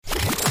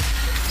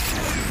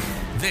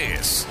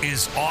This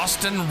is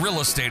Austin Real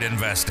Estate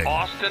Investing.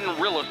 Austin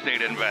Real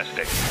Estate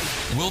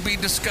Investing. We'll be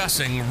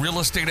discussing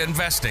real estate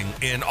investing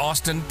in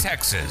Austin,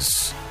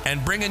 Texas,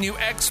 and bringing you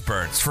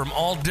experts from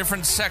all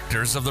different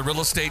sectors of the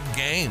real estate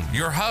game.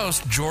 Your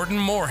host, Jordan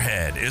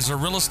Moorhead, is a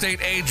real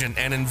estate agent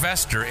and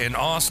investor in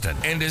Austin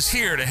and is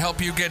here to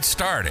help you get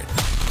started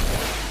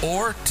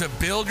or to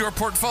build your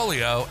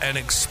portfolio and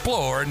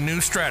explore new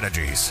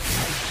strategies.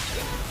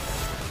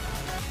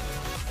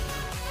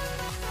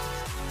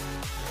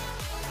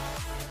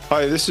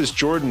 Hi, this is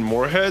Jordan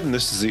Moorhead, and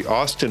this is the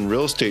Austin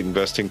Real Estate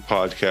Investing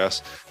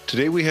Podcast.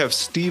 Today we have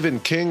Stephen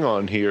King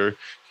on here.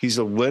 He's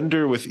a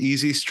lender with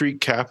Easy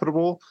Street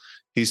Capital.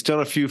 He's done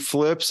a few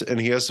flips, and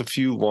he has a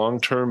few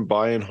long-term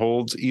buy and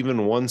holds,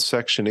 even one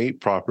Section 8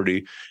 property.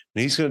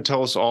 And he's going to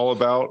tell us all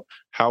about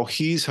how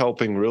he's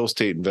helping real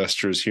estate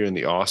investors here in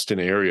the Austin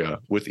area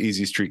with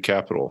Easy Street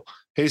Capital.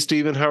 Hey,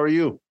 Stephen, how are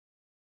you?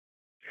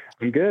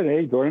 I'm good.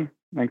 Hey, Jordan.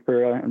 Thanks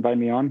for inviting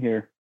me on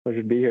here.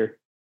 Pleasure to be here.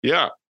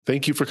 Yeah.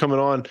 Thank you for coming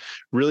on.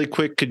 Really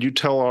quick, could you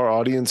tell our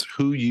audience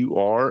who you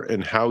are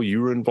and how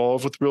you were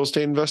involved with real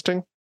estate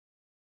investing?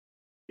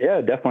 Yeah,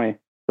 definitely.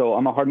 So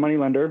I'm a hard money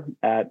lender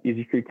at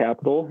Easy Street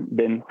Capital.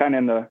 Been kind of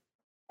in the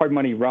hard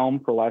money realm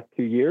for the last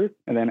 2 years.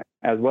 And then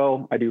as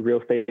well, I do real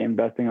estate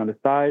investing on the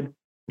side,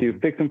 do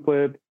fix and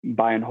flip,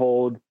 buy and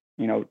hold,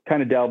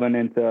 kind of delving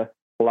into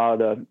a lot of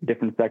the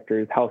different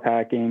sectors, house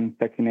hacking,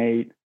 Section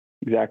 8,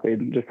 exactly.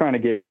 Just trying to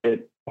get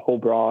a whole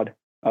broad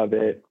of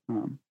it.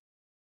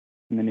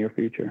 In the near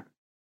future.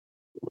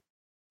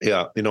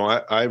 Yeah,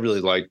 I really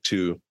like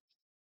to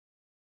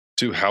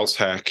house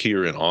hack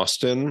here in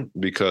Austin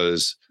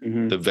because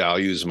the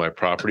values of my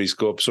properties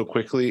go up so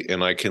quickly,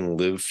 and I can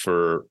live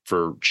for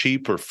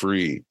cheap or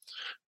free,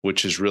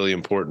 which is really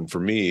important for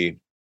me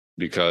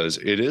because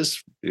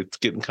it's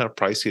getting kind of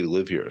pricey to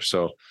live here.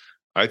 So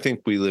I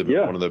think we live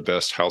in one of the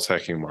best house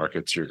hacking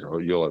markets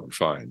you'll ever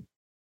find.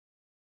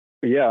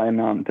 Yeah,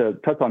 and to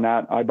touch on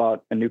that, I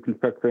bought a new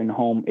construction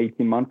home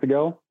 18 months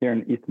ago here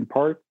in Eastern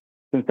Park,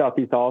 in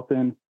Southeast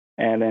Austin.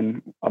 And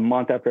then a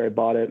month after I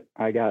bought it,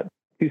 I got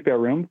 2 spare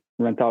rooms,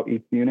 rent out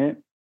each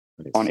unit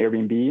on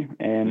Airbnb.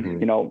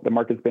 And, the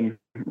market's been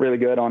really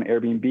good on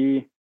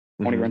Airbnb.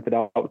 Only rented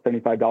out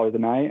 $75 a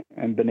night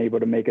and been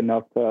able to make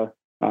enough to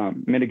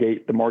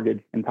mitigate the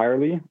mortgage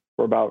entirely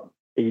for about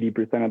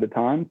 80% of the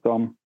time. So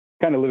I'm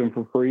kind of living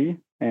for free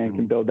and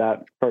can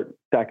start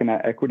stacking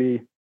that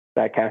equity,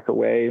 that cash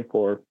away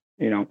for,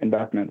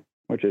 investments,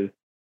 which is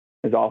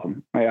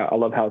awesome. I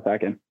love house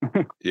hacking.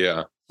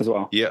 Yeah. As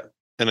well. Yeah.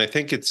 And I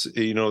think it's,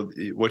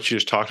 what you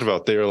just talked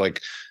about there, like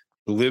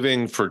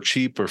living for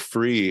cheap or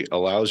free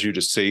allows you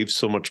to save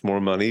so much more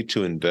money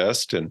to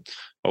invest. And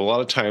a lot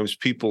of times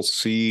people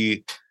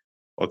see,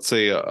 let's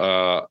say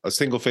a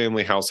single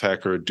family house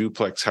hack or a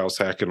duplex house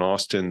hack in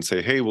Austin and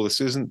say, hey, well,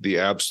 this isn't the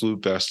absolute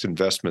best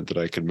investment that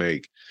I can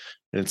make.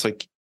 And it's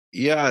like,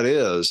 yeah, it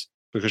is,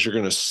 because you're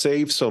going to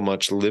save so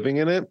much living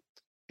in it,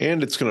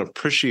 and it's going to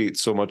appreciate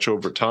so much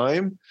over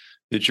time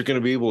that you're going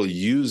to be able to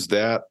use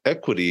that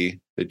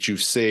equity that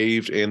you've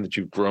saved and that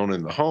you've grown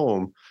in the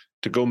home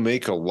to go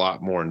make a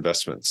lot more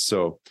investments.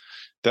 So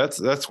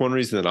that's one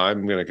reason that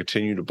I'm going to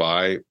continue to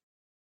buy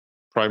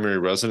primary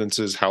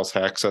residences, house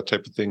hacks, that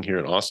type of thing here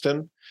in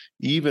Austin,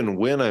 even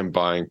when I'm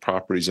buying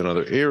properties in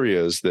other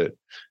areas that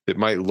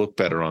might look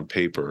better on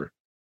paper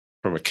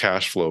from a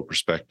cash flow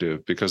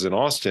perspective, because in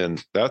Austin,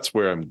 that's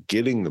where I'm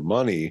getting the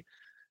money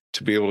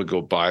to be able to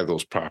go buy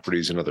those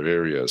properties in other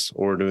areas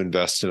or to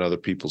invest in other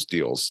people's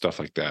deals, stuff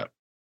like that.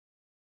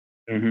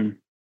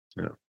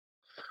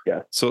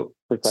 Yeah. So,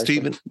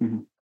 Stephen,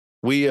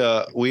 we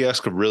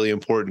ask a really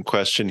important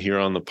question here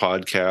on the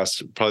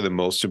podcast, probably the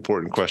most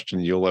important question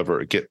you'll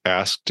ever get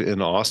asked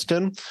in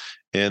Austin.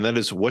 And that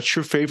is, what's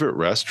your favorite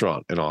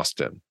restaurant in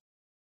Austin?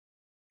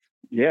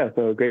 Yeah.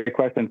 So great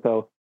question.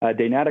 So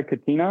De Nata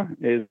Cantina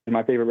is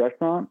my favorite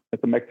restaurant.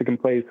 It's a Mexican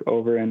place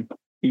over in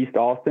East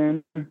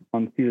Austin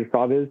on Cesar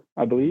Chavez,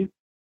 I believe.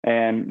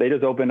 And they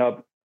just opened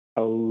up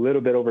a little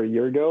bit over a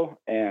year ago,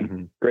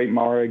 and great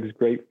margs,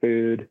 great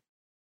food,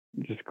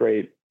 just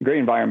great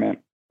environment.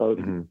 So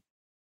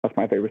that's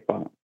my favorite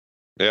spot.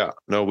 Yeah.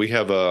 No, we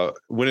have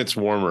when it's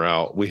warmer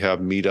out, we have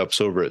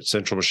meetups over at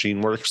Central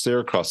Machine Works there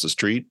across the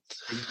street,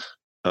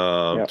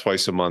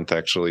 twice a month,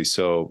 actually.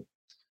 So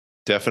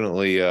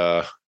definitely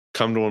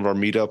come to one of our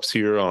meetups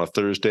here on a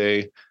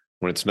Thursday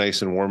when it's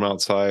nice and warm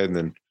outside, and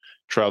then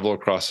travel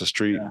across the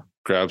street,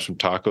 grab some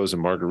tacos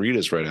and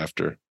margaritas right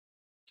after.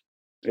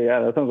 Yeah,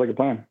 that sounds like a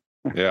plan.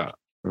 Yeah,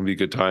 it'll be a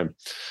good time.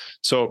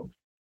 So,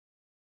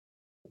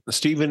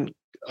 Stephen,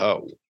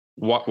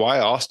 why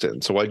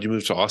Austin? So why'd you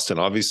move to Austin?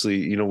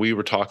 Obviously, we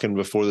were talking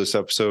before this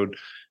episode,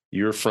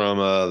 you're from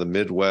the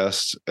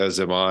Midwest,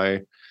 as am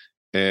I.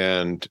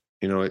 And,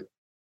 you've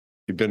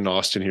been in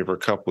Austin here for a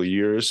couple of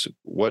years.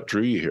 What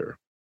drew you here?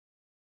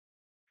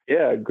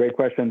 Yeah, great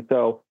question.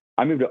 So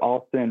I moved to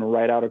Austin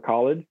right out of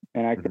college,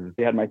 and I actually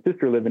had my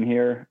sister living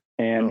here,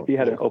 and she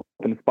had an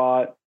open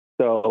spot.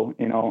 So,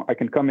 I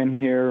can come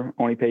in here,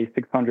 only pay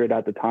 $600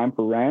 at the time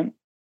for rent.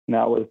 And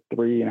that was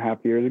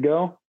 3.5 years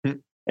ago.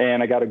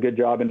 and I got a good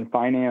job in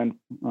finance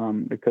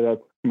because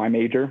that's my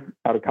major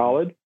out of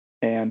college,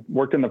 and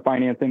worked in the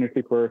finance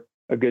industry for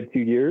a good 2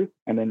 years,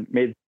 and then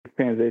made the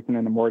transition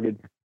in the mortgage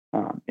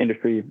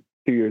industry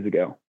 2 years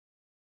ago.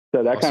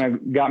 So that kind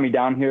of got me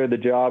down here. The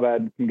job, I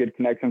had some good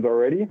connections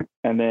already,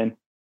 and then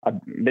I've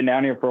been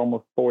down here for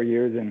almost 4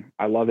 years, and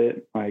I love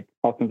it. Like,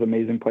 Austin's an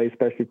amazing place,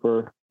 especially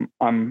for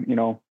I'm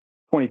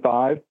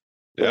 25.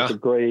 So Yeah,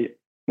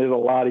 there's a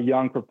lot of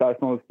young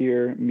professionals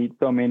here. Meet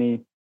so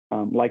many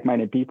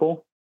like-minded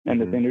people in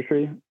this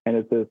industry, and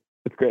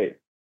it's great.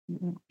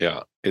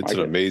 yeah, it's an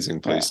amazing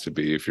place to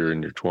be if you're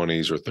in your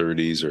 20s or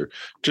 30s, or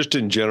just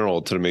in general.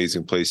 It's an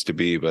amazing place to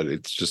be, but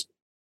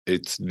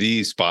it's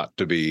the spot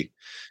to be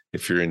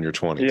if you're in your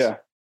 20s. Yeah,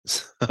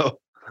 So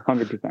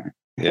 100%.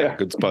 yeah,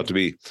 good spot to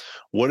be.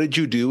 What did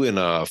you do in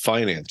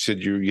finance?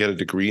 You had a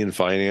degree in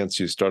finance.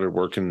 You started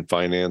working in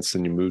finance,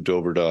 and you moved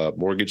over to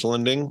mortgage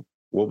lending.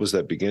 What was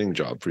that beginning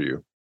job for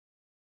you?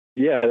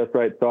 Yeah, that's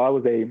right. So I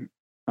was a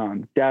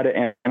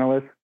data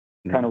analyst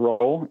kind of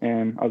role,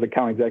 and I was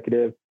account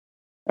executive.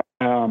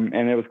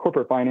 And it was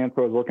corporate finance.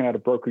 So I was working at a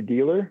broker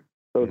dealer.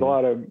 So it was a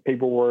lot of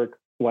paperwork,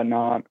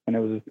 whatnot, and it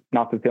was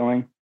not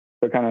fulfilling.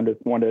 So I kind of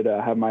just wanted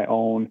to have my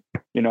own,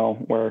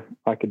 where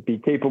I could be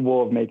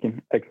capable of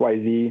making X, Y,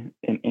 Z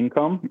in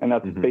income. And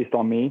that's based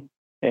on me.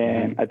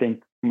 And I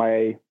think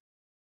my,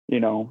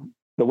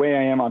 the way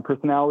I am on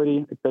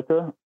personality, et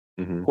cetera,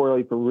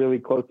 correlates really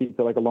closely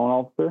to like a loan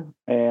officer.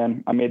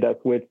 And I made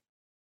that switch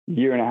a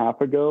year and a half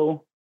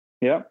ago.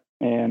 Yep.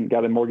 And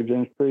got in mortgage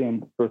industry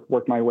and first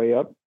worked my way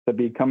up to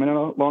becoming a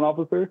loan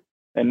officer.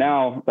 And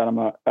now that I'm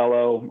a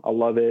LO, I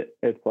love it.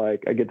 It's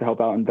like I get to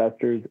help out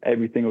investors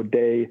every single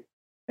day.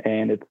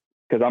 And it's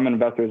because I'm an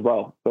investor as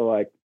well. So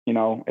like,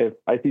 if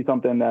I see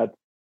something that's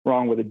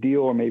wrong with a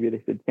deal, or maybe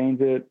they should change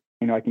it,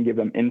 I can give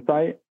them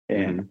insight,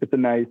 and it's a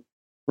nice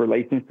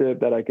relationship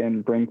that I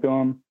can bring to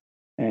them,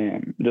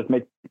 and just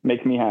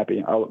makes me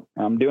happy.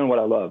 I'm doing what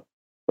I love.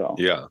 So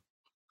yeah,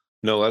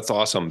 no, that's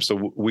awesome.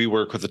 So we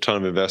work with a ton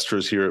of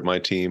investors here at my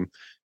team.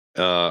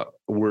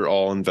 We're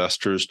all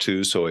investors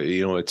too. So,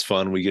 it's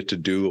fun. We get to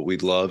do what we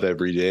love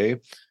every day.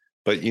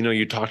 But,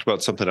 you talked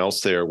about something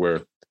else there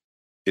where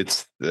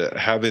it's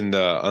having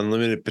the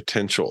unlimited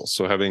potential.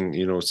 So having,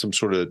 some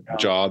sort of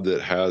job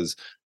that has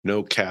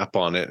no cap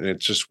on it, and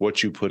it's just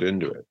what you put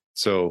into it.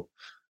 So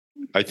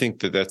I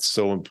think that that's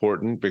so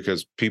important,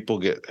 because people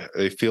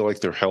they feel like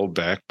they're held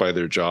back by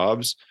their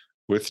jobs.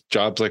 With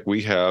jobs like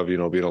we have,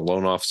 being a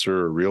loan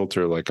officer or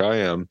realtor like I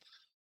am,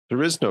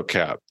 there is no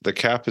cap. The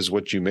cap is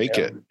what you make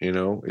it.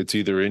 It's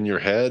either in your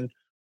head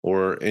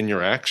or in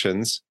your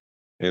actions,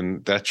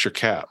 and that's your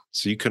cap.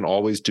 So you can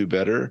always do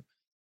better.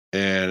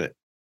 And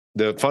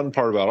the fun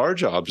part about our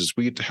jobs is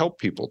we get to help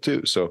people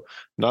too. So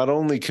not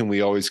only can we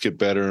always get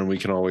better and we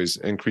can always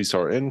increase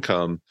our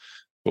income,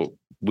 but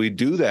we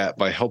do that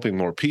by helping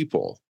more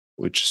people,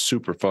 which is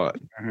super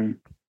fun.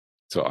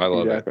 So I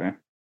love it.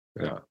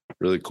 Yeah,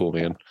 really cool,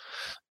 man.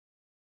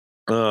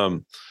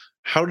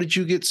 How did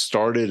you get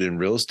started in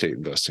real estate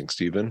investing,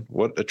 Stephen?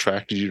 What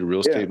attracted you to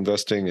real estate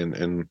investing,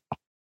 and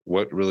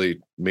what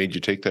really made you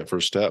take that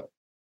first step?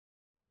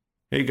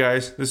 Hey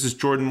guys, this is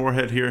Jordan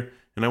Moorhead here,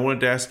 and I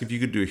wanted to ask if you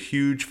could do a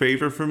huge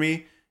favor for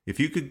me. If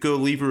you could go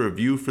leave a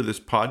review for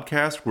this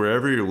podcast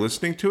wherever you're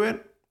listening to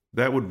it,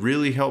 that would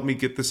really help me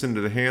get this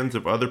into the hands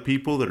of other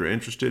people that are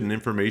interested in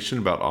information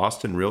about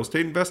Austin real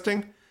estate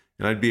investing,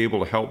 and I'd be able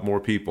to help more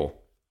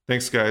people.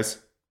 Thanks,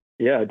 guys.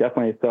 Yeah,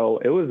 definitely. So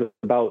it was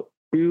about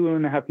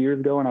 2.5 years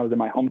ago when I was in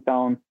my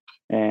hometown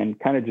and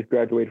kind of just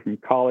graduated from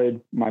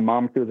college. My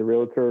mom, she was a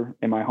realtor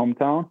in my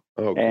hometown.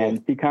 Oh, cool.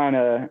 And she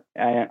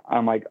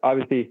I'm like,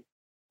 obviously,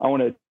 I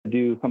want to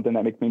do something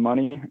that makes me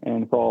money.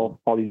 And saw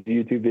all these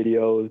YouTube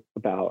videos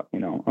about,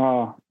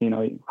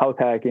 house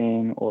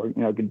hacking, or,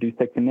 could do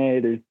Section 8.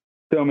 There's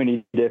so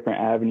many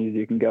different avenues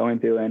you can go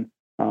into. And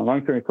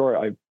long story short,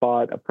 I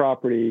bought a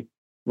property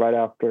right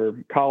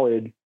after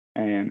college,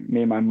 and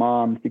me and my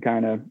mom, she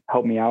kind of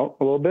helped me out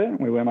a little bit.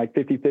 We went like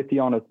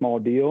 50-50 on a small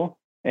deal,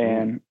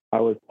 and I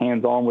was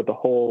hands-on with the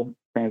whole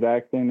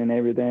transaction and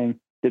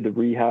everything, did the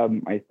rehab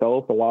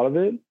myself, a lot of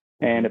it.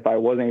 And if I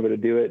wasn't able to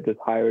do it, just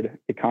hired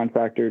a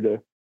contractor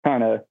to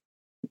kind of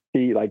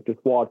see, like, just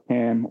watch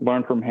him,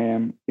 learn from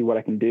him, see what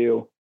I can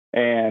do.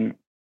 And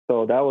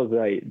so that was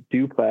a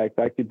duplex.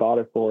 I actually bought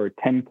it for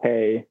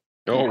 $10K.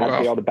 Oh, had to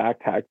pay all the back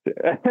taxes.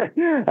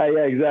 Yeah,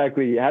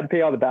 exactly. I had to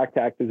pay all the back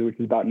taxes, which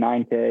is about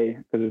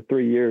 $9K, because it's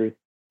 3 years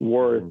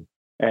worth.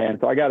 And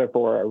so I got it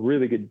for a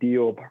really good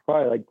deal,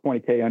 probably like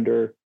 $20K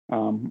under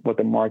what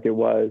the market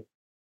was,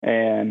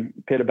 and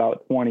paid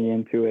about 20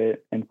 into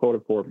it and sold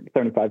it for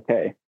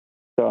 $75K.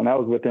 So, and that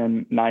was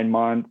within 9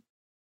 months.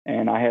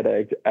 And I had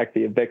to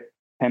actually evict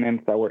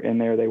tenants that were in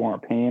there. They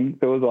weren't paying.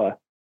 So it was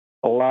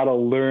a lot of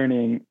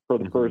learning for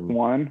the first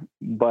one,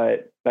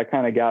 but that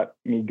kind of got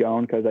me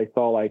going, because I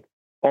saw, like,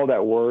 all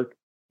that work,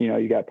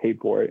 you got paid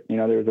for it.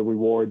 There's a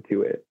reward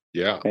to it.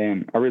 Yeah.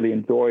 And I really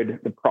enjoyed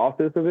the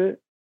process of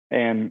it.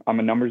 And I'm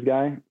a numbers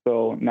guy.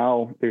 So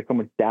now there's so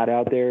much data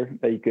out there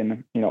that you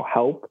can,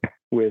 help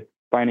with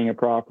finding a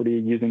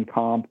property, using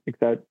comps, et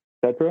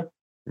cetera.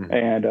 Mhm.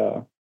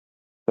 And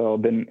so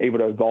I've been able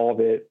to evolve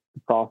it,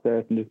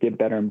 process, and just get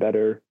better and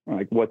better,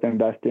 like what to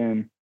invest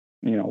in,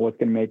 what's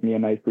going to make me a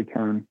nice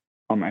return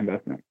on my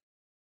investment.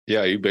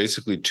 Yeah, you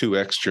basically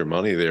 2x your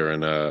money there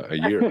in a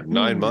year,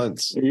 9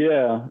 months.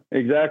 Yeah,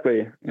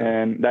 exactly. Yeah.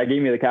 And that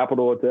gave me the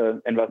capital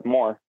to invest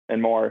more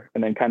and more,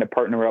 and then kind of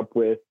partner up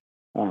with,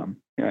 I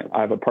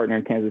have a partner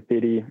in Kansas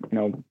City,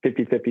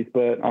 50-50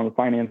 split. I'm a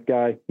finance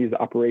guy. He's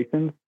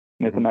operations,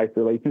 and it's a nice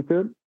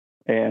relationship.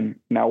 And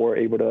now we're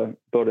able to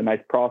build a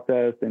nice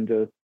process, and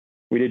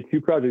we did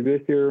 2 projects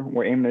this year.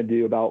 We're aiming to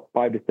do about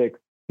 5 to 6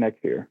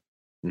 next year.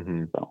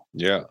 Mm-hmm. So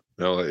yeah,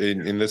 no,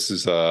 and this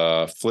is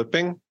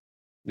flipping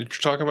that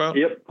you're talking about?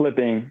 Yep,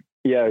 flipping.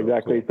 Yeah,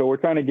 exactly. Cool. So we're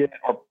trying to get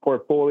our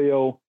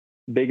portfolio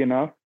big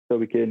enough so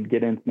we can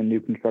get into the new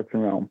construction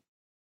realm.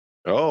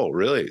 Oh,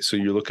 really? So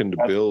you're looking to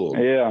build?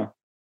 Yeah.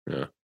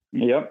 Yeah.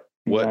 Yep.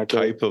 What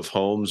exactly. type of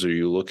homes are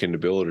you looking to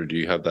build, or do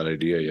you have that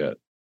idea yet?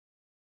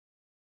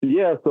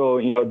 Yeah, so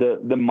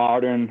the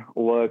modern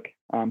look,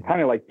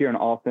 kind of like here in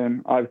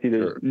Austin. Obviously,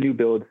 there's new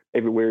builds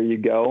everywhere you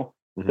go.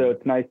 Mhm. So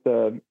it's nice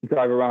to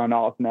drive around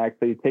Austin,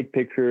 actually take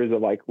pictures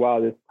of like,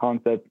 wow, this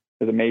concept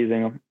is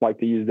amazing. I'd like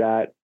to use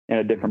that in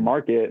a different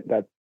market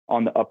that's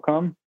on the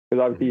upcome.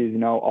 Because obviously, as you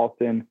know,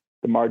 Austin,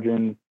 the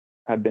margins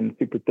have been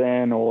super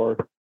thin, or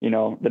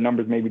the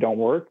numbers maybe don't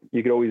work.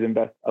 You could always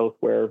invest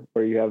elsewhere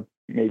where you have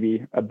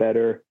maybe a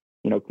better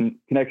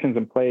connections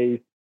in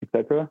place,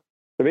 etc.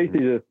 So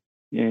basically, just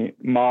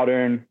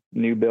modern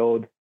new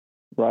build,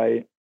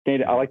 right?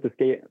 I like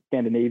the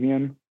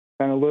Scandinavian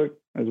kind of look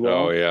as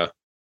well. Oh yeah.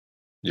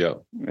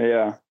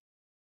 Yeah.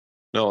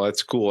 No,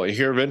 that's cool.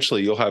 Here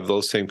eventually you'll have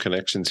those same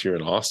connections here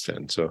in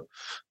Austin. So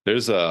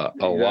there's a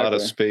lot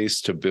of space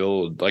to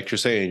build. Like you're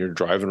saying, you're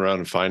driving around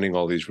and finding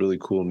all these really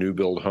cool new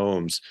build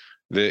homes.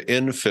 The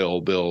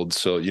infill builds,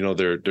 so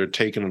they're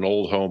taking an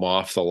old home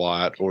off the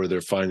lot, or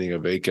they're finding a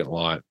vacant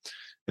lot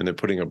and they're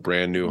putting a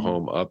brand new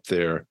home up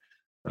there.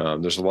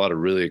 There's a lot of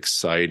really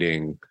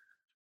exciting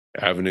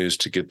avenues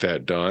to get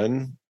that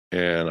done.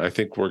 And I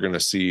think we're going to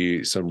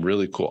see some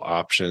really cool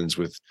options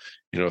with,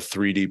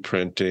 3D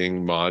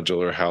printing,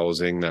 modular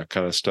housing, that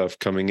kind of stuff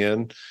coming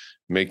in,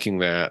 making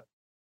that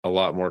a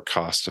lot more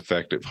cost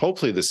effective.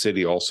 Hopefully the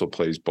city also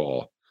plays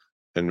ball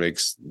and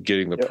makes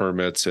getting the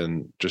permits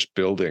and just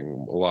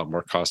building a lot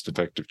more cost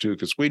effective too,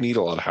 because we need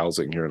a lot of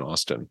housing here in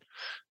Austin.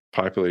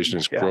 Population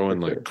is growing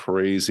like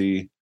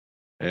crazy,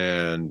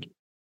 and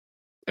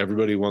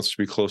everybody wants to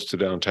be close to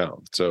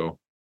downtown. So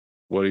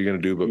what are you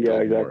going to do but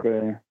build exactly.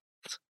 more?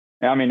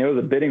 I mean, it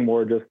was a bidding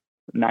war just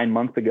 9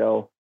 months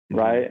ago,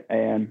 right?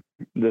 And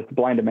the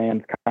supply and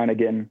demand's kind of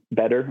getting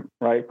better,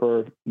 right,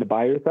 for the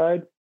buyer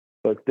side.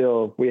 But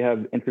still, if we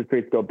have interest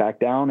rates go back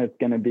down, it's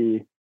going to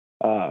be,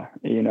 a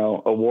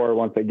war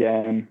once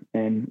again,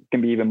 and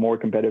can be even more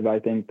competitive, I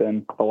think,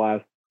 than the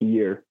last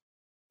year.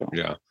 So.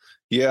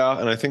 Yeah,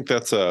 and I think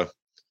that's a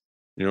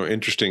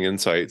interesting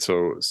insight.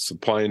 So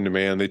supply and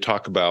demand, they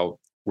talk about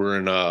we're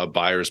in a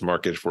buyer's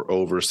market for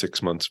over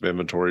 6 months of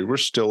inventory. We're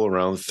still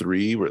around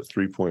 3. We're at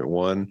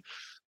 3.1,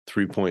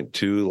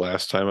 3.2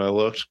 last time I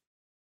looked.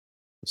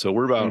 So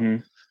we're about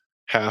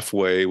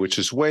halfway, which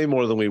is way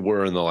more than we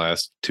were in the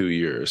last 2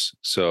 years.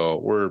 So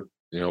we're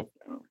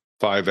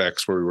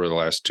 5x where we were the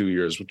last 2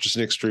 years, which is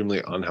an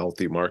extremely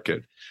unhealthy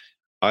market.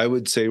 I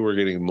would say we're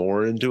getting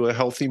more into a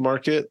healthy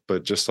market,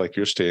 but just like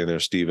you're saying there,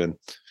 Stephen,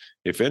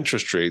 if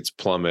interest rates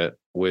plummet,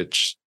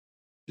 which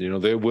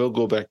they will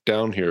go back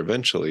down here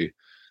eventually,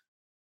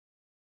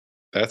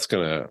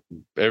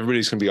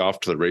 everybody's gonna be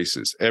off to the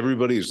races.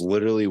 Everybody's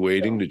literally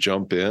waiting to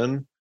jump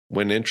in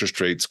when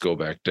interest rates go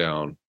back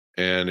down.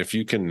 And if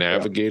you can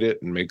navigate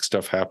it and make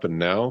stuff happen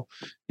now,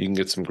 you can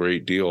get some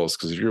great deals.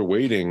 Because if you're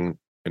waiting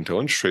until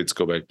interest rates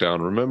go back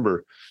down,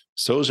 remember,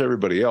 so is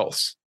everybody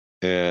else.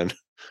 And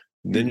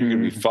then you're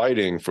going to be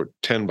fighting for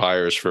 10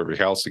 buyers for every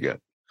house again.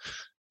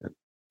 And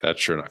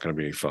that's sure not going to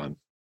be any fun.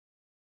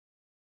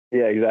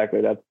 Yeah,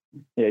 exactly.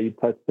 You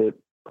touched it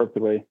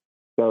perfectly.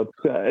 So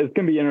it's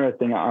going to be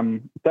interesting.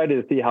 I'm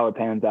excited to see how it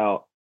pans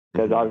out,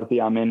 because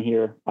obviously I'm in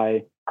here.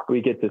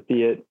 We get to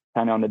see it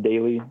kind of on the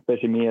daily,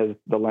 especially me as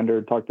the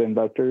lender, talk to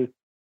investors.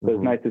 So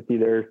it's nice to see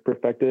their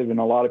perspective. And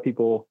a lot of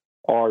people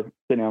are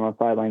sitting on the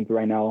sidelines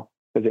right now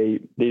because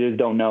they just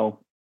don't know.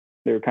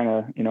 They're kind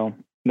of,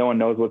 no one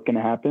knows what's going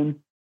to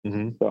happen.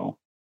 So,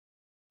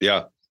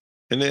 yeah.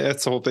 And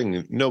that's the whole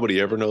thing. Nobody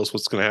ever knows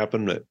what's going to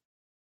happen, but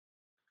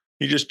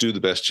you just do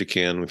the best you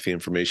can with the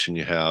information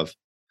you have.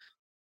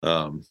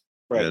 And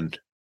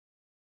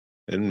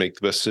make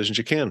the best decisions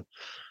you can.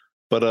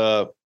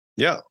 But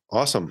yeah,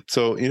 awesome.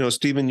 So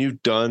Stephen,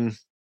 you've done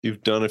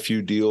a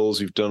few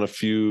deals, you've done a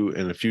few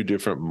in a few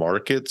different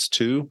markets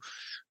too.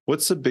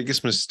 What's the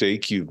biggest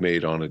mistake you've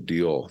made on a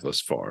deal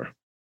thus far?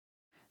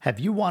 Have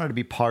you wanted to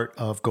be part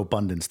of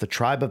GoBundance, the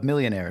tribe of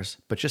millionaires,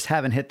 but just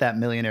haven't hit that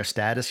millionaire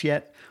status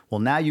yet? Well,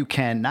 now you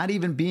can, not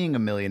even being a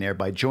millionaire,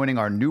 by joining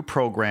our new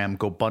program,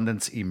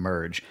 GoBundance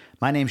Emerge.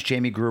 My name's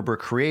Jamie Gruber,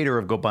 creator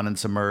of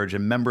GoBundance Emerge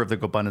and member of the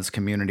GoBundance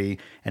community.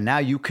 And now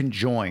you can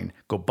join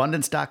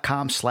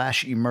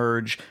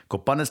GoBundance.com/emerge,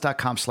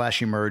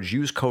 GoBundance.com/emerge.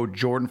 Use code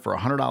Jordan for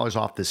 $100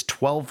 off this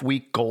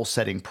 12-week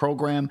goal-setting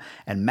program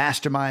and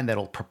mastermind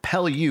that'll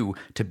propel you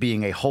to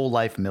being a whole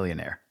life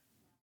millionaire.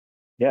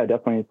 Yeah,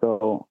 definitely.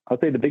 So I'd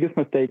say the biggest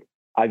mistake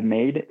I've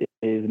made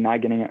is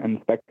not getting an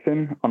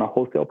inspection on a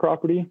wholesale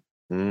property.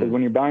 Because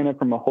when you're buying it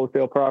from a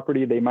wholesale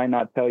property, they might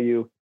not tell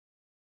you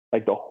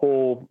like the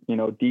whole,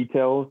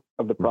 details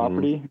of the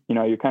property.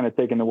 You're kind of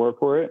taking the word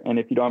for it. And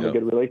if you don't have a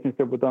good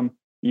relationship with them,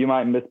 you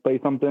might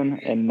misplace something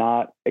and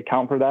not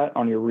account for that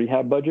on your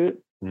rehab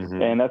budget.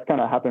 And that's kind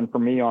of happened for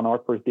me on our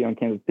first deal in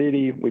Kansas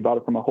City. We bought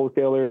it from a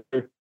wholesaler.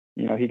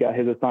 He got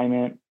his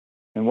assignment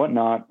and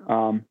whatnot.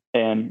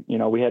 And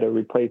we had to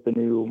replace a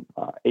new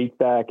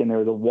HVAC, and there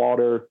was a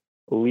water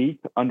leak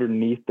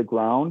underneath the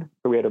ground.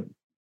 So we had to,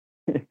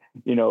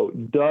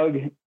 dug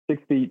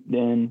 6 feet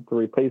in to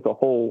replace a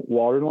whole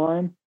water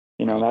line.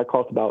 That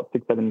cost about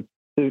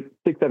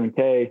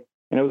 $7K,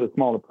 and it was a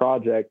smaller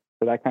project.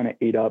 So that kind of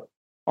ate up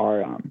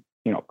our,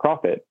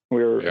 profit.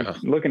 We were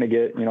looking to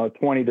get,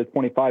 20 to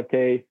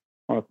 25K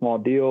on a small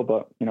deal,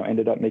 but,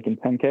 ended up making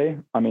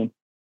 10K. I mean,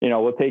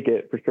 we'll take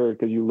it for sure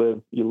because you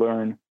live, you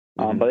learn.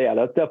 But yeah,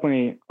 that's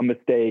definitely a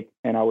mistake.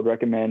 And I would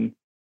recommend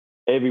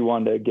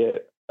everyone to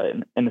get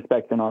an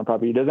inspection on a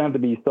property. It doesn't have to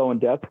be so in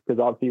depth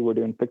because obviously we're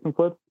doing fix and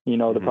flips.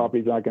 The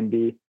property's not going to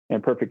be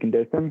in perfect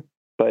condition.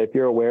 But if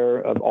you're aware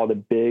of all the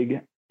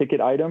big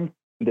ticket items,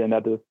 then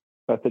that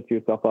sets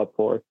yourself up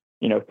for,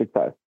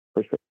 success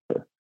for sure.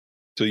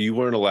 So you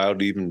weren't allowed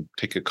to even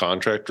take a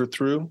contractor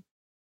through?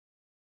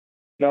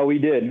 No, we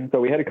did. So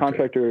we had a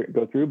contractor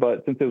go through,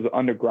 but since it was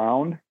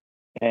underground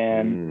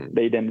and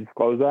they didn't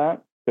disclose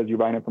that because you're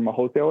buying it from a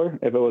wholesaler,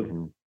 if it was,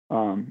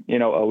 a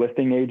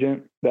listing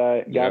agent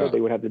that got it,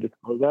 they would have to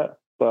disclose that.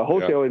 But a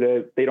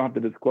wholesaler, they don't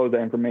have to disclose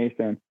that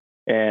information.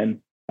 And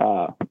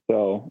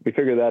so we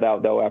figured that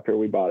out, though, after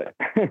we bought it.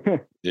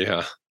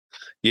 Yeah.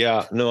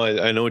 No,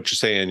 I know what you're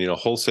saying.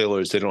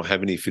 Wholesalers, they don't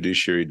have any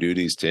fiduciary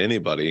duties to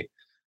anybody.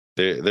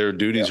 Their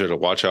duties are to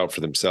watch out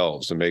for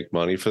themselves and make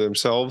money for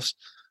themselves.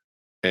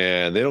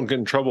 And they don't get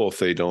in trouble if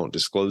they don't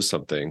disclose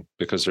something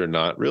because they're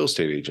not real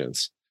estate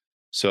agents.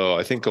 So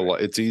I think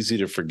it's easy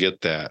to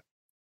forget that.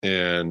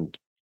 And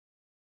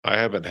I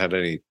haven't had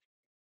any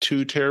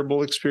too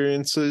terrible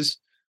experiences,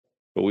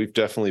 but we've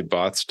definitely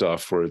bought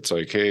stuff where it's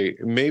like, hey,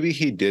 maybe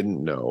he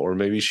didn't know, or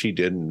maybe she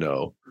didn't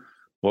know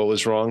what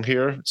was wrong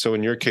here. So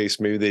in your case,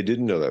 maybe they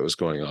didn't know that was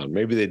going on.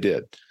 Maybe they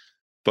did.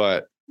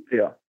 But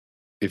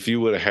if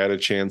you would have had a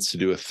chance to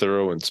do a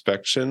thorough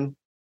inspection,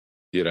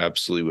 it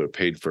absolutely would have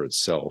paid for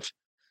itself.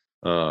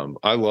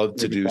 I love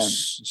to do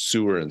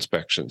sewer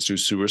inspections, do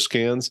sewer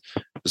scans.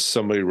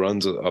 Somebody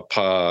runs a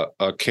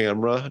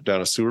camera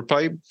down a sewer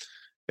pipe,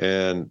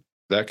 and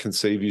that can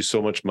save you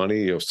so much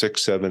money, $6,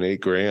 $7,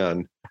 $8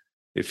 grand.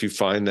 If you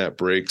find that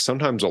break,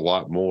 sometimes a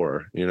lot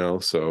more,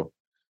 so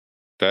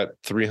that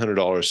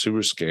 $300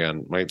 sewer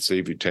scan might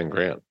save you 10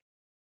 grand.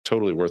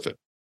 Totally worth it.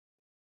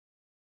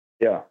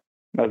 Yeah,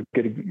 that's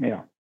good.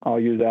 Yeah, I'll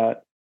use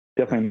that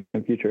definitely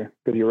in the future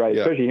because you're right,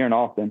 especially here in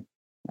Austin.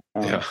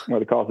 Where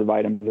the cost of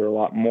items are a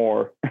lot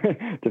more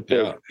to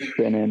fix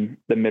than in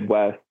the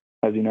Midwest,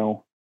 as you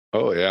know.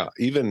 Oh yeah.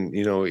 Even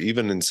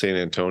in San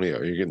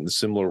Antonio, you're getting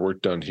similar work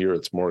done here.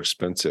 It's more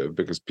expensive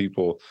because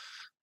people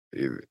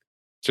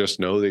just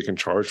know they can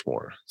charge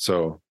more.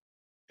 So,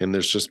 and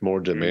there's just more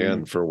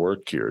demand for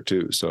work here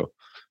too. So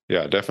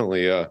yeah,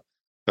 definitely.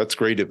 That's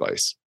great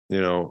advice.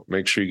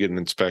 Make sure you get an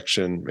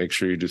inspection, make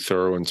sure you do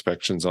thorough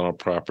inspections on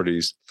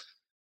properties,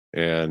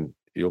 and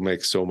you'll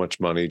make so much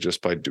money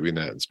just by doing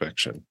that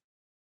inspection.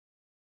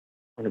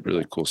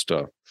 Really cool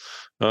stuff.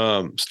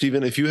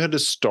 Stephen, if you had to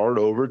start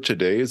over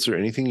today, is there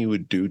anything you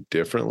would do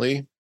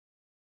differently,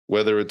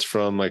 whether it's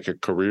from like a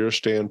career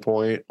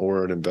standpoint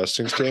or an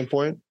investing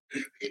standpoint?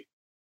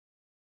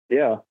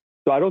 Yeah.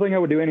 So I don't think I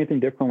would do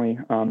anything differently,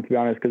 to be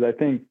honest, because I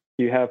think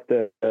you have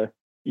to,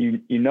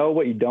 you know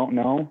what you don't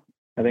know.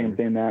 I think I'm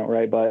saying that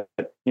right, but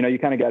you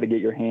kind of got to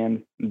get your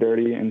hands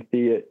dirty and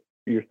see it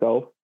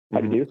yourself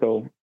how to do.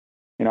 So,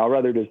 I'd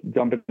rather just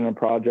jump into a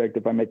project.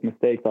 If I make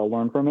mistakes, I'll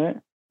learn from it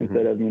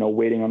instead of,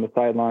 waiting on the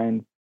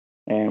sidelines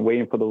and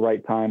waiting for the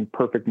right time,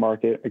 perfect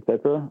market,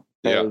 etc.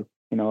 Because,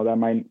 that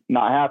might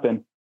not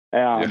happen.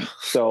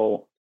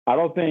 So I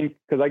don't think,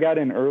 because I got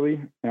in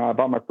early, I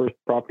bought my first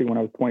property when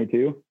I was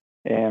 22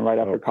 and right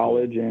after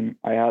college, and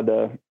I had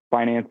the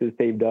finances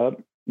saved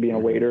up being a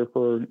waiter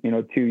for,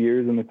 2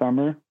 years in the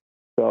summer.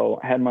 So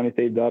I had money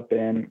saved up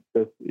and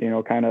just,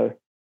 kind of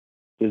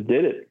just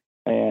did it,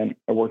 and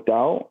it worked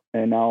out.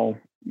 And now,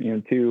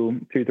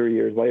 2-3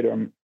 years later,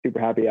 I'm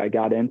super happy I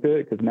got into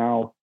it because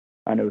now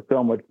I know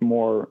so much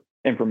more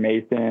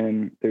information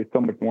and there's so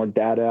much more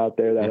data out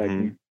there that I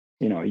can,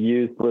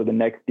 use for the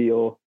next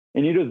deal.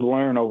 And you just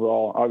learn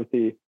overall.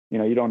 Obviously,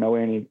 you don't know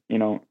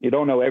you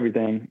don't know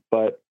everything,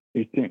 but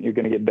you're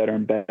going to get better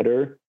and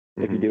better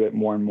if you do it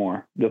more and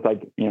more, just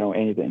like,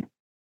 anything.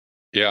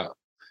 Yeah.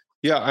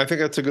 Yeah. I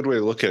think that's a good way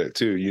to look at it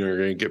too. You're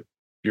going to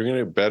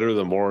get better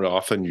the more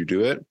often you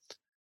do it.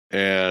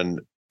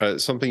 And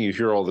something you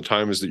hear all the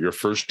time is that your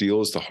first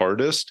deal is the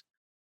hardest.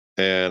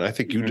 And I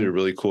think you did a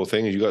really cool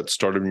thing. You got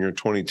started when you're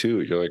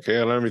 22. You're like, hey, I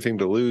don't have anything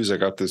to lose. I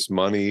got this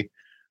money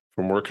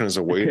from working as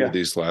a waiter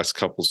these last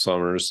couple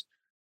summers.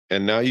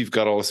 And now you've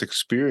got all this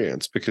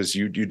experience because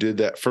you did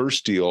that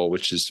first deal,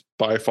 which is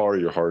by far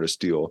your hardest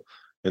deal.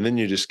 And then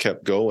you just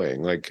kept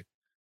going. Like,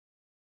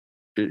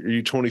 are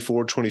you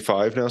 24,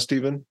 25 now,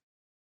 Stephen?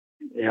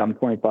 Yeah, I'm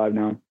 25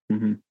 now.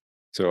 Mm-hmm.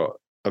 So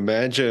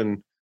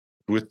imagine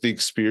with the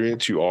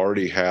experience you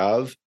already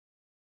have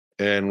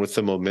and with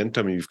the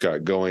momentum you've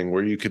got going,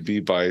 where you could be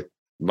by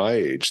my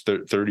age,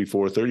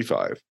 34,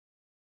 35.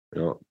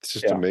 It's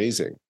just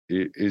amazing.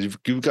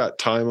 You've got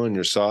time on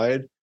your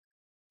side.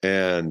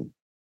 And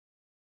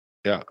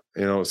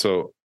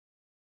so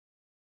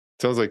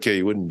it sounds like,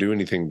 you wouldn't do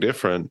anything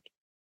different.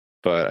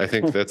 But I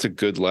think that's a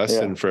good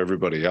lesson for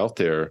everybody out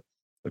there.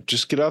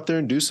 Just get out there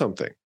and do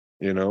something.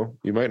 You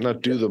might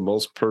not do the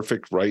most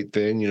perfect right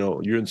thing.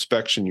 Your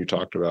inspection you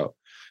talked about.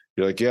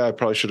 You're like, I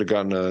probably should have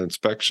gotten an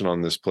inspection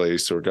on this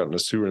place or gotten a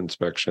sewer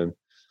inspection.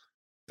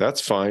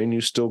 That's fine.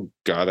 You still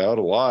got out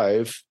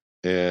alive,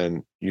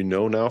 and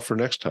now for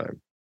next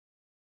time.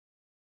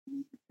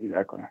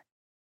 Exactly.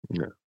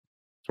 Yeah.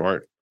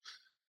 Smart.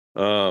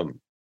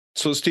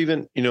 So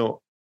Stephen,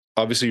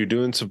 obviously you're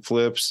doing some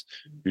flips,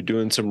 you're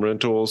doing some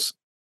rentals.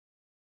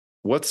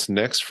 What's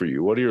next for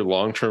you? What are your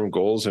long-term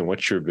goals and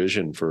what's your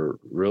vision for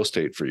real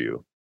estate for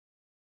you?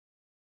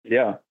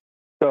 Yeah.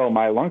 So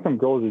my long-term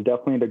goals is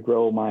definitely to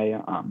grow my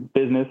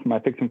business, my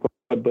fix and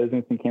flip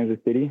business in Kansas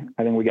City.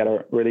 I think we got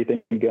a really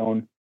thing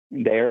going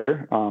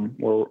there.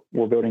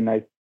 We're building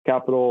nice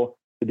capital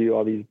to do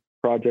all these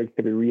projects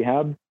to be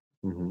rehab.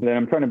 Mm-hmm. Then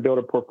I'm trying to build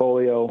a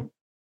portfolio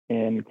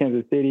in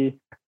Kansas City.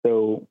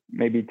 So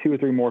maybe 2 or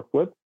 3 more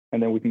flips,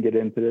 and then we can get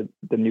into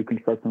the new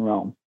construction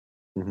realm.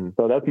 Mm-hmm.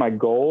 So that's my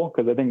goal,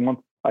 because I think once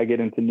I get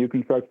into new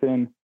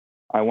construction,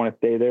 I want to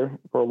stay there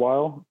for a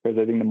while because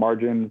I think the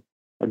margins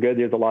are good.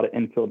 There's a lot of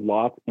infield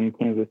lots in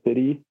Kansas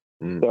City.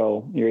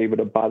 So you're able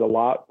to buy the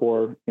lot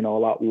for, a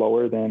lot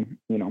lower than,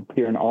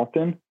 here in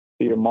Austin.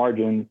 So your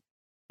margins,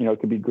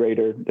 could be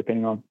greater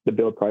depending on the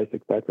build price,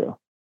 et cetera.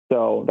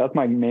 So that's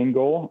my main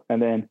goal.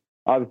 And then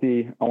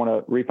obviously I want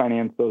to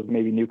refinance those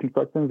maybe new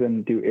constructions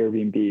and do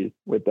Airbnbs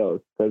with those.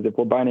 Because if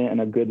we're buying it in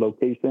a good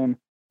location,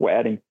 we're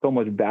adding so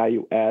much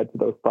value add to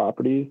those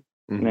properties.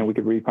 Mm-hmm. And then we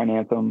could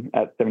refinance them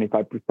at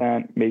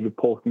 75%, maybe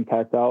pull some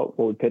tax out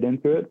what we put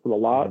into it for the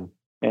lot,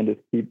 and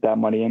just keep that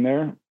money in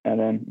there. And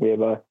then we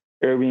have a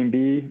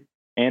Airbnb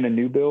and a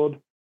new build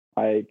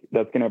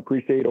that's going to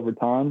appreciate over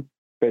time,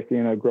 especially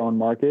in a growing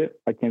market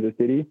like Kansas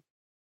City.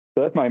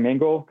 So that's my main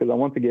goal, because I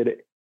want to get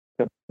it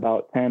to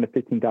about $10,000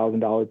 to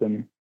 $15,000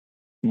 in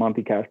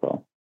monthly cash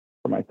flow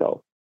for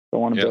myself. So I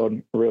want to build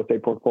a real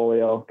estate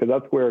portfolio, because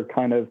that's where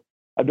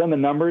I've done the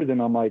numbers,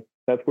 and I'm like,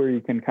 that's where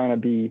you can kind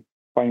of be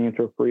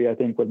financial free, I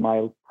think, with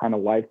my kind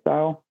of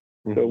lifestyle.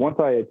 Mm-hmm. So once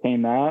I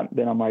attain that,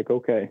 then I'm like,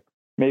 okay,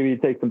 maybe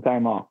take some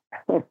time off.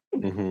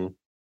 Mm-hmm.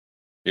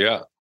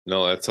 Yeah,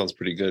 no, that sounds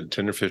pretty good.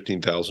 $10,000 or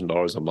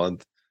 $15,000 a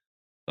month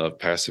of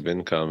passive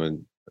income,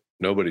 and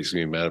nobody's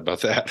gonna be mad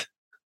about that.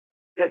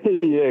 Yeah,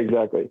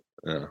 exactly.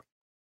 Yeah,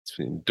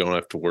 so you don't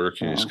have to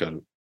work. You just got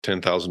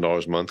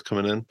 $10,000 a month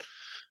coming in.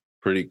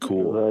 Pretty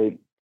cool, right?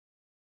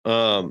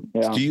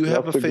 Do you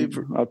have a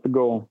favorite? That's the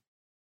goal.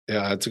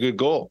 Yeah, that's a good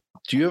goal.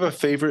 Do you have a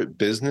favorite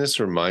business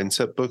or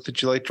mindset book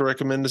that you like to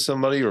recommend to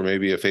somebody, or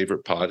maybe a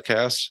favorite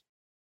podcast?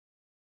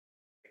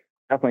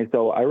 Definitely.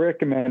 So I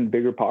recommend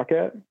Bigger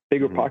Pockets.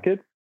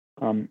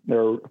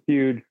 There are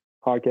huge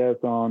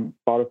podcasts on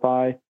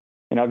Spotify,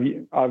 and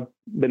I've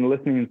been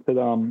listening to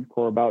them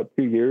for about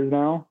 2 years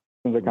now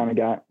since I kind of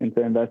got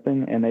into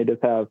investing, and they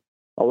just have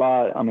a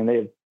lot. I mean, they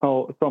have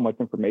so much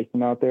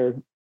information out there,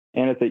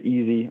 and it's an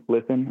easy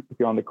listen if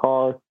you're on the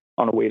car,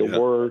 on the way to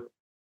work,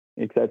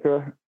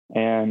 etc.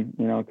 And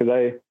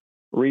because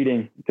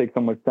reading takes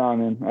so much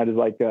time, and I just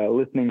like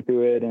listening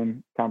to it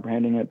and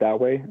comprehending it that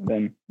way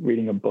than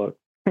reading a book.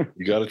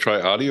 You got to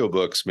try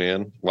audiobooks,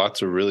 man.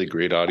 Lots of really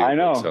great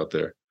audiobooks out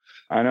there.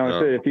 I know.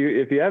 So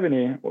if you have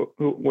any,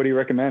 what do you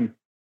recommend?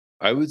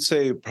 I would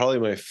say probably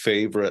my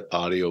favorite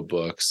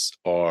audiobooks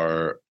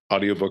are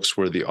audiobooks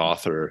where the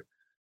author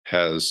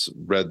has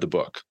read the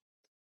book.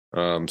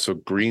 So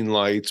Green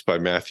Lights by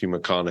Matthew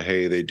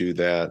McConaughey, they do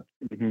that.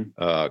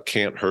 Mm-hmm.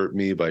 Can't Hurt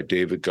Me by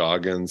David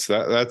Goggins.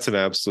 That's an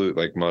absolute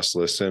must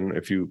listen.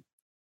 If you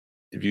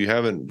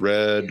haven't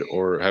read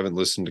or haven't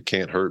listened to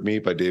Can't Hurt Me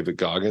by David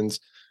Goggins,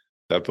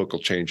 that book will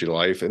change your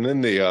life. And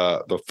then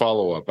the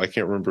follow-up, I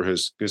can't remember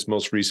his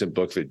most recent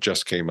book that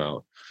just came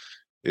out,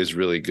 is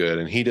really good.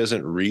 And he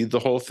doesn't read the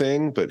whole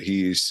thing, but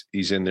he's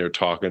in there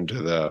talking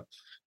to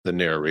the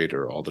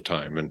narrator all the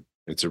time. And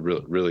it's a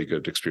really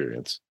good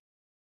experience.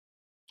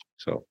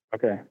 So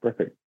okay,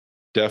 perfect.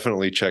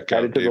 Definitely check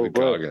out David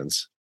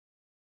Goggins.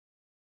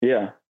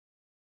 Yeah.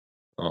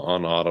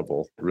 on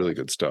Audible. Really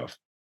good stuff.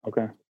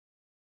 Okay.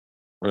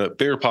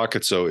 Bigger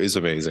Pockets, though, is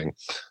amazing.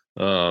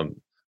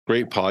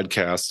 Great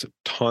podcast,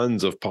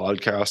 tons of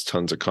podcasts,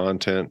 tons of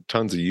content,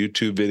 tons of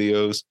YouTube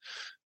videos,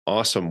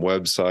 awesome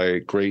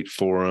website, great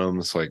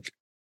forums. Like,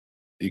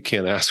 you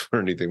can't ask for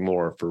anything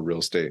more for real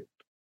estate.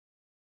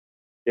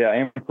 Yeah,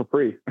 and for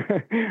free.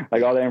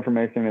 Like, all the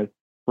information is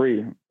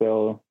free.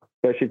 So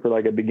especially for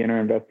like a beginner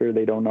investor,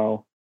 they don't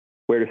know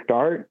where to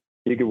start.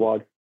 You could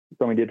watch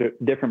so many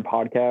different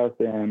podcasts,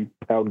 and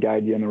that would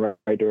guide you in the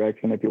right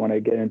direction if you want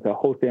to get into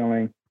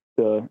wholesaling,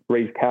 to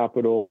raise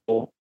capital,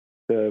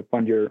 to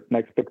fund your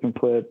next fix and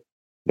flip,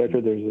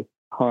 etc. There's just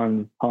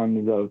tons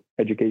of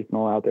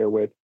educational out there,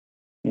 which,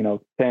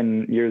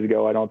 10 years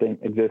ago I don't think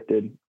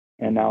existed,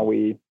 and now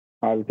we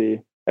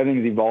obviously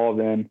everything's evolved,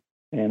 and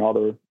all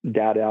the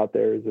data out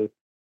there is just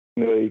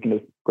you can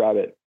just grab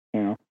it,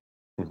 so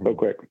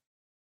quick.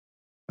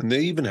 And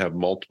they even have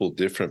multiple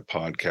different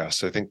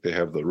podcasts. I think they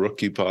have the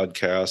Rookie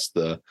podcast,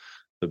 the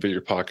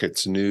Bigger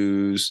Pockets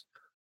News.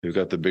 They've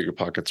got the Bigger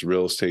Pockets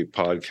Real Estate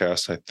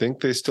podcast. I think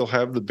they still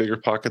have the Bigger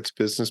Pockets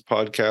Business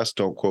podcast.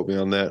 Don't quote me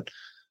on that.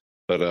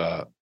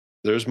 But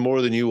there's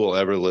more than you will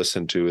ever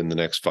listen to in the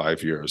next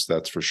 5 years.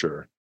 That's for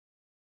sure.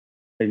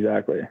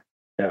 Exactly.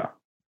 Yeah.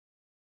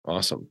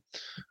 Awesome.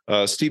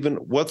 Stephen,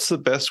 what's the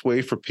best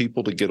way for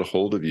people to get a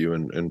hold of you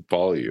and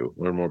follow you,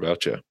 learn more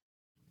about you?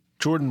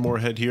 Jordan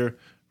Moorhead here.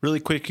 Really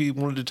quickly,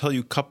 wanted to tell you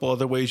a couple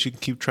other ways you can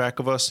keep track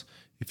of us.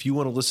 If you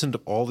want to listen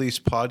to all these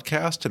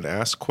podcasts and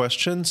ask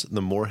questions,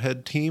 the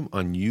Moorhead team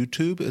on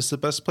YouTube is the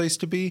best place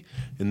to be.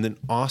 And then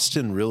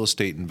Austin Real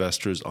Estate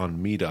Investors on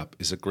Meetup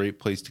is a great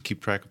place to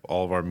keep track of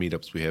all of our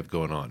meetups we have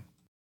going on.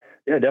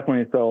 Yeah,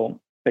 definitely. So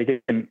they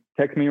can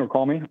text me or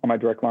call me on my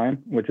direct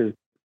line, which is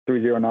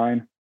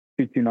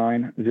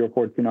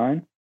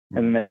 309-229-0429.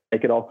 And then they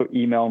could also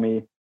email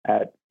me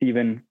at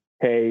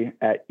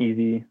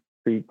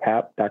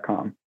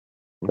stephenk@easystreetcap.com.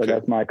 So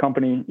that's my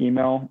company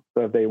email.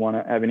 So if they want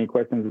to have any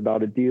questions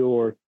about a deal,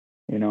 or,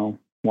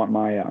 want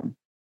my,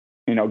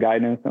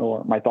 guidance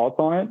or my thoughts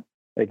on it,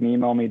 they can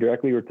email me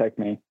directly or text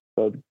me.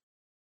 So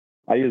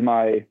I use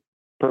my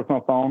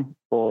personal phone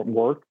for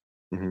work,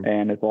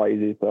 and it's a lot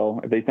easy.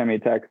 So if they send me a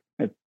text,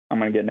 I'm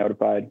going to get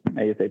notified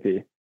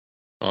ASAP.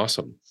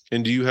 Awesome.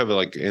 And do you have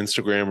like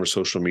Instagram or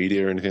social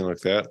media or anything like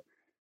that?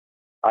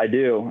 I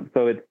do.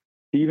 So it's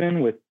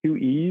Stephen with 2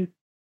 E's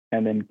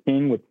and then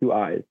King with 2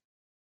 I's.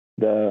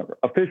 The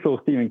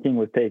official Stephen King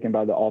was taken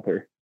by the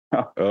author.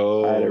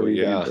 Oh,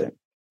 yeah.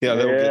 Yeah,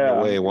 that'll get in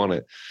the way, won't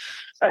it?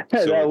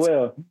 So that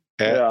will.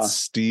 At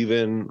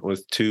Stephen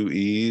with 2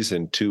 E's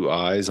and 2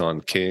 I's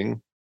on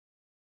King.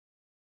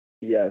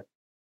 Yes.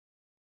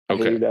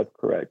 Okay. I believe that's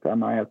correct. I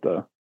might have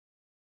to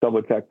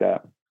double check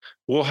that.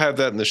 We'll have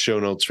that in the show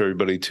notes for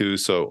everybody too.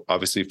 So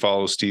obviously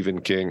follow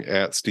Stephen King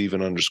at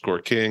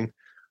Stephen_King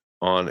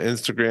on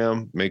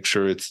Instagram. Make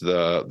sure it's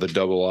the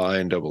double I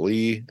and double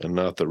E and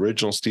not the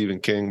original Stephen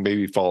King.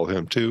 Maybe follow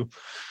him too.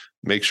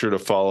 Make sure to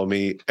follow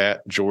me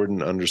at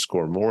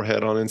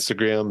Jordan_Moorhead on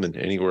Instagram and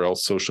anywhere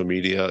else social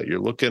media you're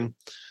looking.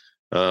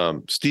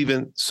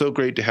 Stephen, so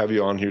great to have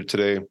you on here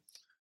today.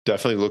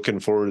 Definitely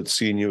looking forward to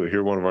seeing you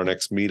here one of our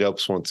next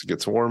meetups once it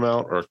gets warm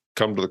out, or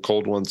come to the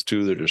cold ones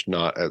too. They're just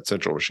not at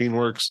Central Machine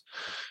Works.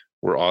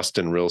 We're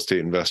Austin Real Estate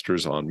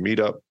Investors on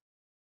Meetup.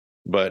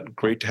 But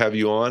great to have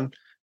you on,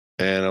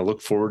 and I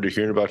look forward to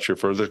hearing about your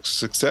further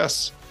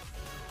success.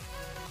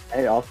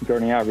 Hey, awesome,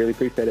 Jordan. Yeah, I really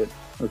appreciate it.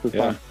 This was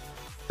fun.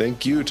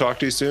 Thank you. Talk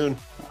to you soon.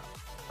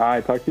 All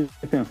right, talk to you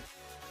soon.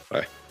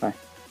 Bye. Bye.